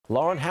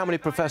Lauren, how many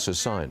professors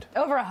signed?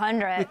 Over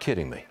 100. You're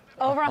kidding me.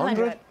 Over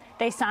 100.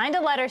 They signed a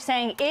letter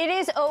saying it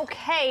is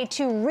okay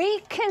to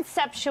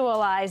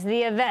reconceptualize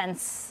the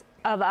events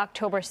of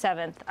October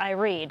 7th. I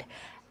read,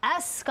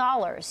 as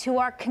scholars who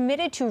are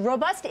committed to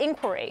robust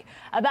inquiry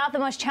about the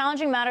most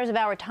challenging matters of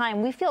our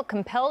time, we feel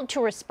compelled to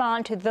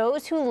respond to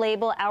those who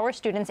label our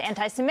students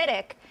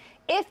anti-Semitic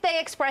if they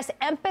express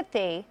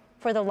empathy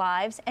for the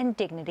lives and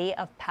dignity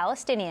of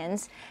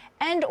Palestinians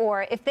and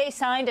or if they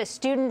signed a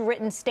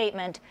student-written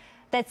statement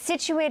that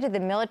situated the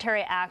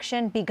military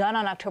action begun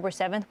on October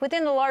 7th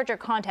within the larger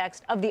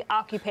context of the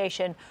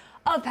occupation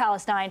of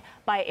Palestine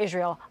by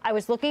Israel. I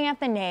was looking at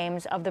the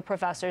names of the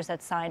professors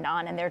that signed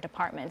on in their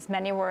departments.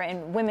 Many were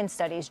in women's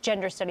studies,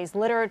 gender studies,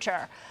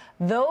 literature.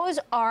 Those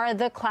are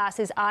the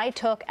classes I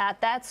took at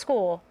that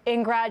school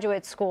in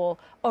graduate school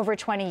over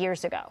 20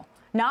 years ago.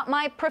 Not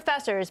my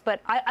professors,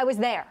 but I was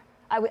there.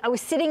 I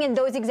was sitting in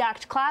those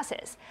exact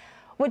classes.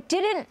 What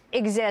didn't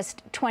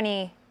exist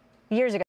 20 years ago